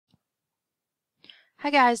Hi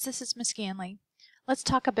guys, this is Miss Scanley. Let's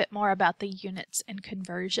talk a bit more about the units and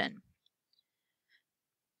conversion.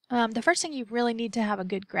 The first thing you really need to have a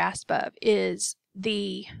good grasp of is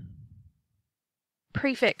the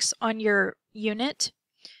prefix on your unit,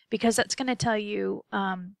 because that's going to tell you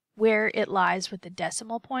where it lies with the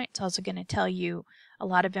decimal point. It's also going to tell you a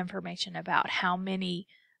lot of information about how many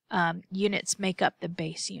units make up the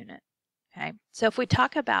base unit. Okay, so if we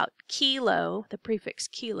talk about kilo, the prefix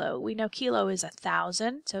kilo, we know kilo is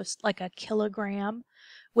 1,000, so it's like a kilogram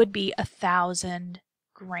would be 1,000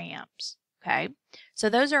 grams. Okay, so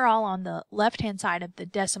those are all on the left-hand side of the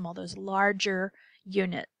decimal, those larger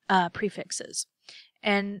unit prefixes.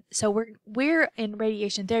 And so we're in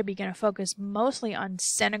radiation therapy going to focus mostly on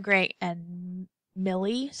centigrade and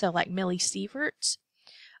milli, so like millisieverts,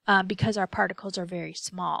 because our particles are very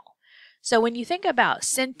small. So when you think about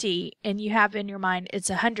centi and you have in your mind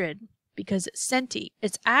it's 100 because it's centi,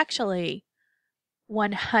 it's actually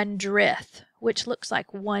 1/100th, which looks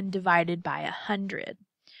like 1 divided by 100.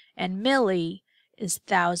 And milli is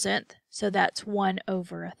thousandth, so that's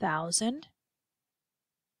 1/1,000.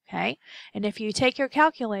 Okay, and if you take your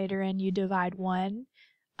calculator and you divide 1,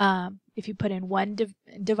 if you put in 1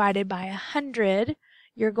 divided by 100,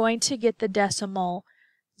 you're going to get the decimal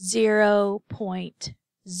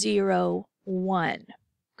 0.01.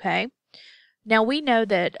 Okay, now we know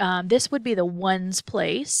that this would be the ones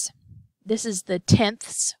place. This is the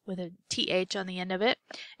tenths with a th on the end of it,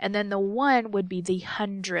 and then the 1 would be the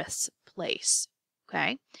hundredths place.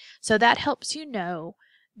 Okay, so that helps you know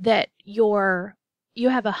that you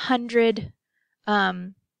have 100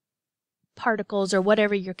 particles or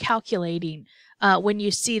whatever you're calculating when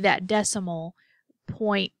you see that decimal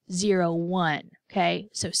 0.01. Okay,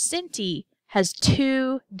 so centi has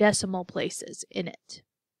 2 decimal places in it.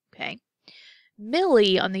 Okay,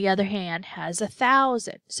 milli, on the other hand, has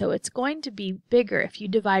 1,000, so it's going to be bigger if you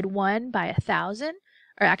divide 1 by 1,000,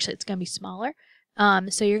 or actually it's going to be smaller.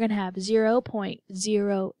 So you're going to have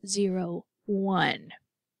 0.001.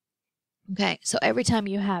 Okay, so every time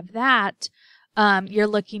you have that, you're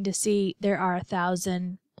looking to see there are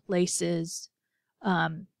 1,000 places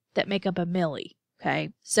that make up a milli.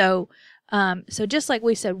 Okay, so just like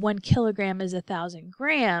we said 1 kilogram is 1,000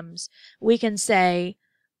 grams, we can say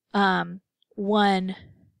 1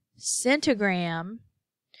 centigram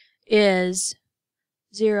is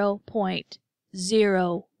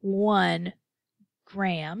 0.01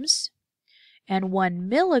 grams, and 1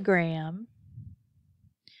 milligram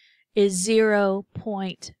is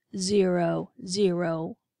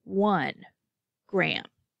 0.001 gram.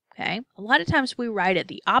 Okay, a lot of times we write it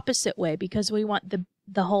the opposite way because we want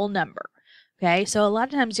the whole number. Okay, so a lot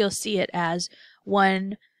of times you'll see it as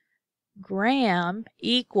 1 gram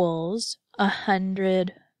equals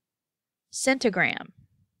 100 centigram,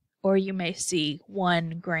 or you may see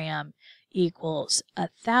 1 gram equals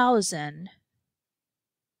 1,000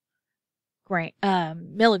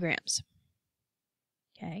 milligrams.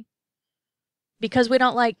 Okay, because we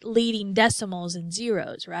don't like leading decimals and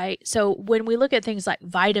zeros, right? So when we look at things like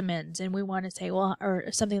vitamins and we want to say, well,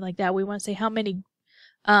 or something like that, we want to say how much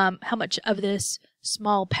of this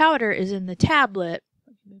small powder is in the tablet.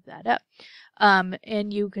 Move that up.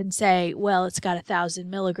 And you can say, well, it's got 1,000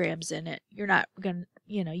 milligrams in it. You're not going to,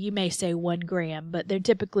 you may say 1 gram, but they're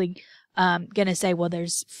typically going to say, well,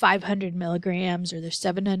 there's 500 milligrams, or there's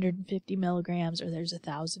 750 milligrams, or there's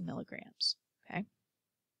 1,000 milligrams. Okay.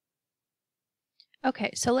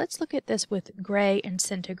 Okay, so let's look at this with gray and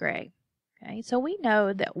centigrade. Okay, so we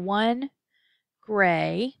know that 1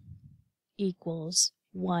 gray equals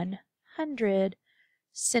 100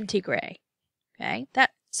 centigrade. Okay,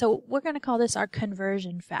 so we're going to call this our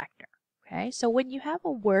conversion factor. Okay, so when you have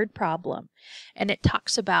a word problem and it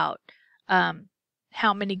talks about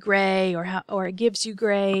how many gray, or it gives you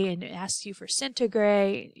gray and it asks you for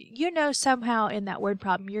centigrade, somehow in that word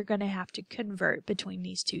problem you're going to have to convert between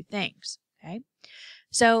these two things. Okay,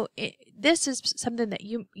 so this is something that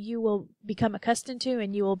you will become accustomed to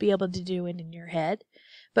and you will be able to do it in your head.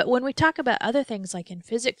 But when we talk about other things like in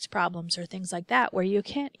physics problems or things like that where you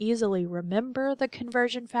can't easily remember the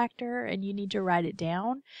conversion factor and you need to write it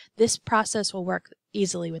down, this process will work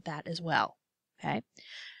easily with that as well. Okay,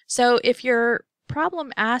 so if your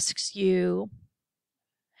problem asks you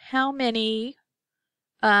how many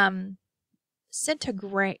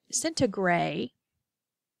centigrade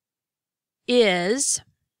is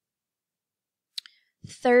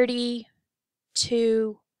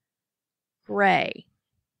 32 gray.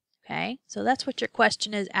 Okay, so that's what your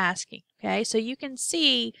question is asking. Okay, so you can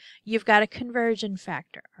see you've got a conversion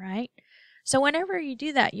factor, right? So whenever you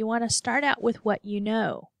do that, you want to start out with what you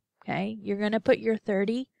know. Okay, you're going to put your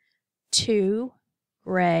 32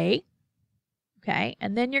 gray. Okay,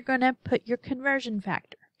 and then you're going to put your conversion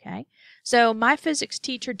factor. Okay, so my physics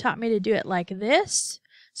teacher taught me to do it like this.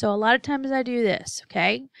 So a lot of times I do this.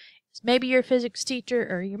 Okay, maybe your physics teacher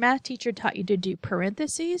or your math teacher taught you to do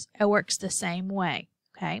parentheses. It works the same way.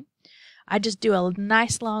 Okay, I just do a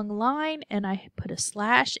nice long line and I put a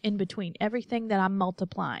slash in between everything that I'm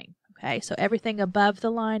multiplying. Okay, so everything above the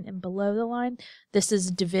line and below the line, this is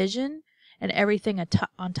division, and everything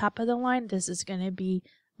on top of the line, this is going to be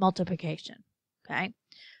multiplication. Okay,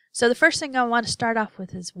 so the first thing I want to start off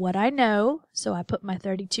with is what I know. So I put my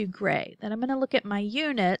 32 gray. Then I'm going to look at my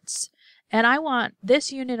units, and I want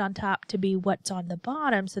this unit on top to be what's on the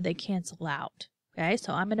bottom so they cancel out. Okay,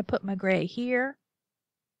 so I'm going to put my gray here.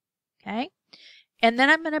 Okay, and then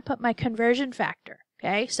I'm going to put my conversion factor.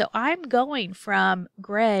 Okay, so I'm going from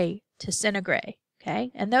gray to centigrade. Okay,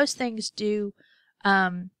 and those things do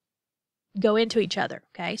go into each other.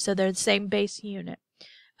 Okay, so they're the same base unit.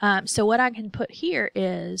 So what I can put here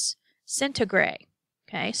is centigrade.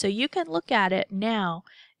 Okay, so you can look at it now.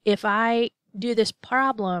 If I do this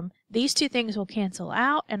problem, these two things will cancel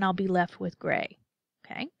out and I'll be left with gray.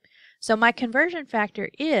 Okay, so my conversion factor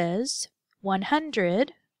is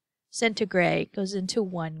 100 centigrade goes into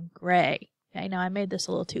 1 gray. Okay, now I made this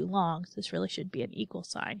a little too long, so this really should be an equal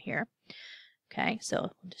sign here. Okay,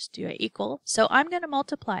 so we'll just do an equal. So I'm going to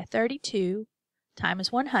multiply 32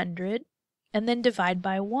 times 100 and then divide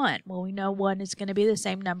by 1. Well, we know 1 is going to be the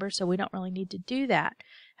same number, so we don't really need to do that.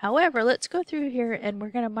 However, let's go through here and we're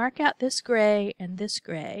going to mark out this gray and this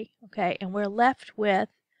gray. Okay, and we're left with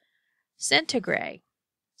centigrade.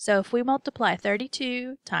 So if we multiply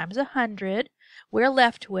 32 times 100, we're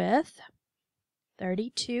left with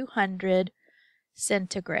 3,200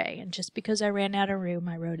 centigrade. And just because I ran out of room,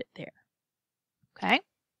 I wrote it there. Okay?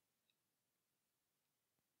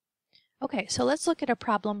 Okay, so let's look at a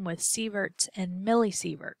problem with sieverts and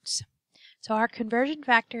millisieverts. So our conversion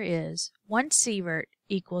factor is 1 sievert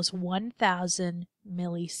equals 1,000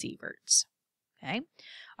 millisieverts. Okay?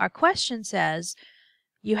 Our question says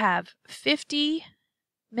you have 50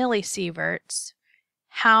 millisieverts.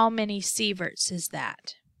 How many sieverts is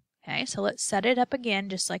that? Okay, so let's set it up again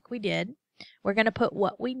just like we did. We're going to put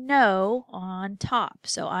what we know on top.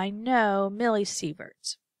 So I know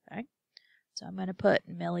millisieverts. Okay, so I'm going to put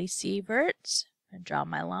millisieverts and draw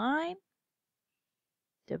my line.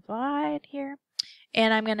 Divide here.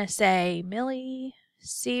 And I'm going to say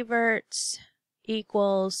millisieverts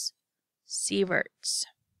equals sieverts.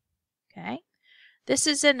 Okay, this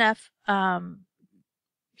is enough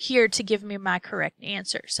here to give me my correct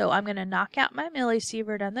answer. So I'm going to knock out my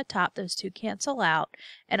millisievert on the top. Those two cancel out,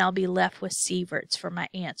 and I'll be left with sieverts for my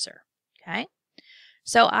answer. Okay,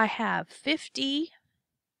 so I have 50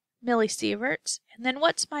 millisieverts, and then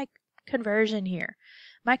what's my conversion here?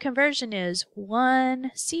 My conversion is 1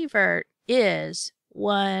 sievert is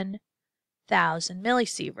 1,000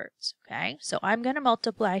 millisieverts. Okay, so I'm going to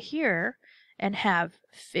multiply here and have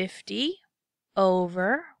 50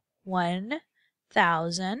 over 1,000.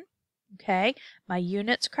 Okay, my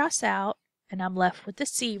units cross out and I'm left with the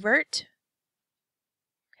sievert.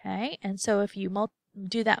 Okay, and so if you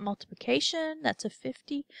do that multiplication, that's a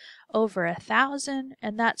 50 over 1,000,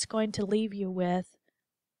 and that's going to leave you with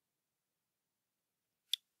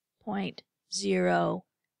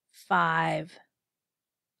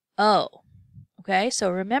 0.050. Okay, so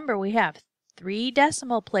remember we have 3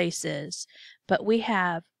 decimal places, but we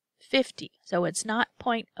have 50. So it's not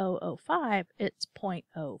 0.005, it's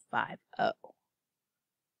 0.050.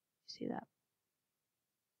 See that?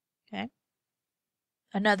 Okay.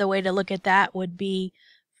 Another way to look at that would be,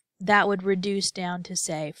 that would reduce down to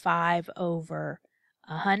say 5 over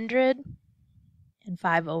 100, and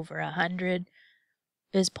 5 over 100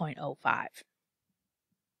 is 0.05.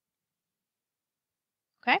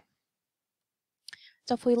 Okay?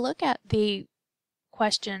 So if we look at the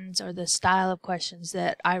questions or the style of questions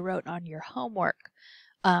that I wrote on your homework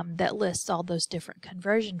that lists all those different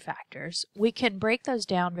conversion factors, we can break those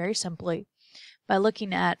down very simply by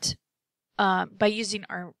looking at, by using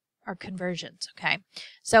our conversions, okay?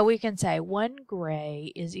 So we can say 1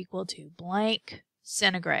 gray is equal to blank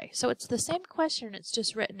centigrade. So it's the same question, it's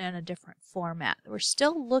just written in a different format. We're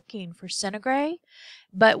still looking for centigrade,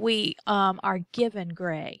 but we are given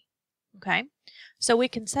gray, okay? So we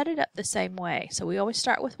can set it up the same way. So we always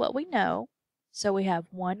start with what we know. So we have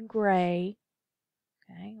 1 gray,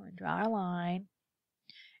 okay, we'll draw our line,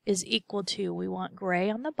 is equal to, we want gray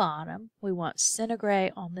on the bottom, we want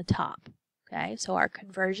centigrade on the top. Okay, so our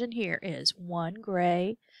conversion here is 1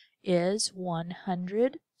 gray is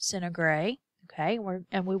 100 centigrade. Okay,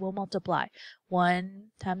 and we will multiply.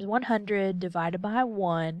 1 times 100 divided by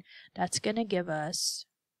 1, that's going to give us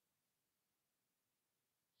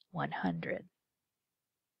 100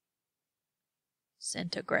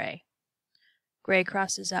 centigray. Gray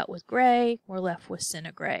crosses out with gray, we're left with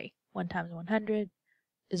centigray. 1 times 100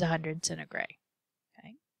 is 100 centigray.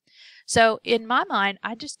 Okay. So in my mind,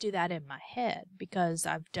 I just do that in my head because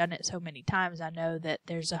I've done it so many times. I know that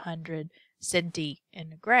there's 100 centi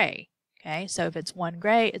in gray. Okay, so if it's 1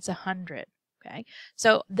 gray, it's 100. Okay,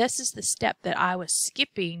 so this is the step that I was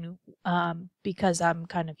skipping because I'm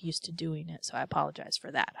kind of used to doing it, so I apologize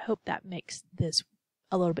for that. I hope that makes this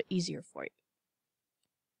a little bit easier for you.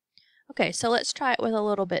 Okay, so let's try it with a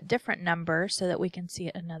little bit different number so that we can see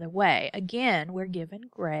it another way. Again, we're given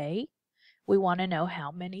gray. We want to know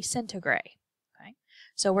how many centigray. Okay,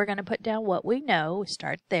 so we're going to put down what we know. We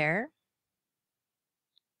start there.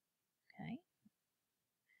 Okay,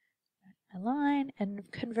 a line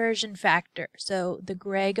and conversion factor. So the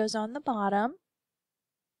gray goes on the bottom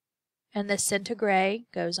and the centigray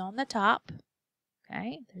goes on the top.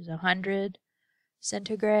 Okay, there's 100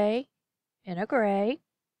 centigray in a gray,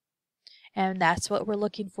 and that's what we're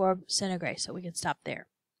looking for, centigray, so we can stop there.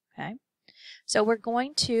 Okay, so we're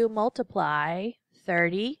going to multiply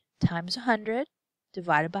 30 times 100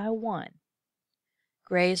 divided by 1.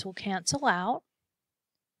 Grays will cancel out.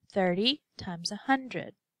 30 times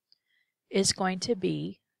 100 is going to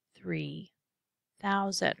be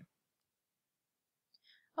 3,000.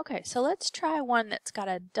 Okay, so let's try one that's got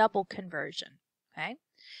a double conversion. Okay,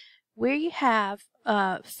 we have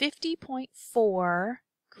 50.4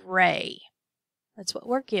 gray. That's what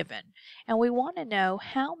we're given. And we want to know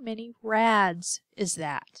how many rads is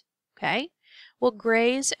that. Okay, well,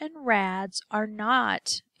 grays and rads are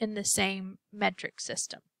not in the same metric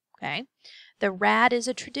system. Okay, the rad is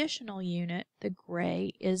a traditional unit, the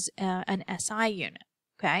gray is an SI unit.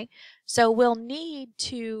 Okay, so we'll need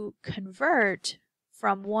to convert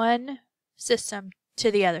from one system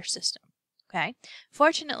to the other system. Okay,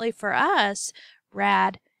 fortunately for us,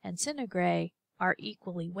 rad and centigray are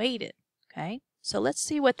equally weighted. Okay, so let's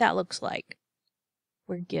see what that looks like.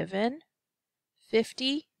 We're given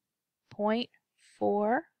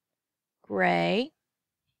 50.4 gray.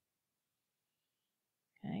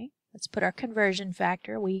 Okay, let's put our conversion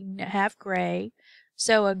factor. We have gray.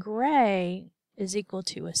 So a gray is equal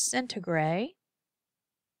to a centigray.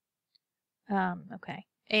 Okay,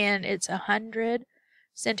 and it's 100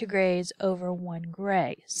 centigrays over 1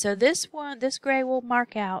 gray. So this gray will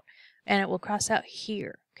mark out and it will cross out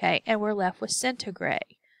here. Okay, and we're left with centigray.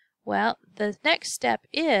 Well, the next step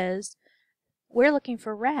is we're looking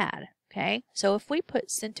for rad. Okay, so if we put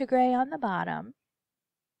centigray on the bottom,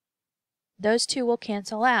 those two will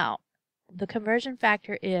cancel out. The conversion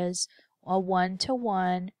factor is a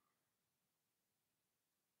 1-to-1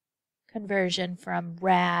 conversion from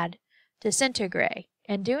rad to centigray.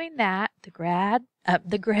 And doing that, the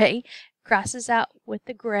gray crosses out with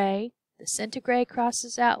the gray, the centigray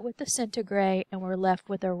crosses out with the centigray, and we're left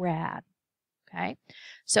with a rad. Okay,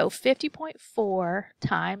 so 50.4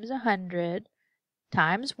 times 100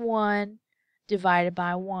 times 1 divided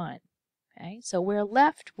by 1. Okay, so we're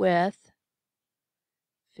left with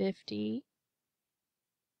 50,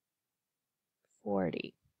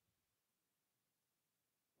 40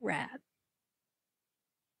 rad.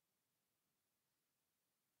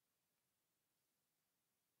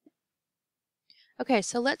 Okay,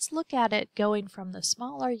 so let's look at it going from the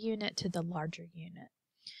smaller unit to the larger unit.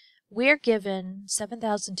 We're given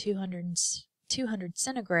 7,200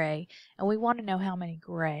 centigray, and we want to know how many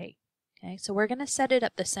gray. Okay, so we're going to set it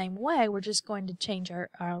up the same way. We're just going to change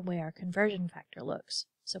our way our conversion factor looks.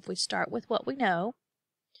 So if we start with what we know,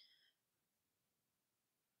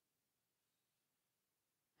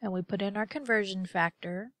 and we put in our conversion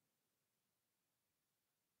factor,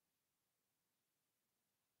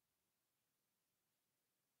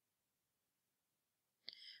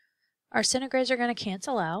 our centigrays are going to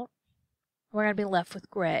cancel out. We're going to be left with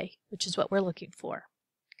gray, which is what we're looking for.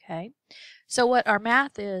 Okay, so what our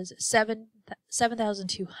math is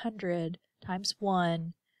 7,200 times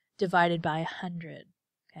 1 divided by 100.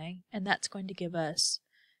 Okay, and that's going to give us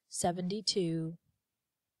 72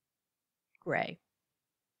 gray.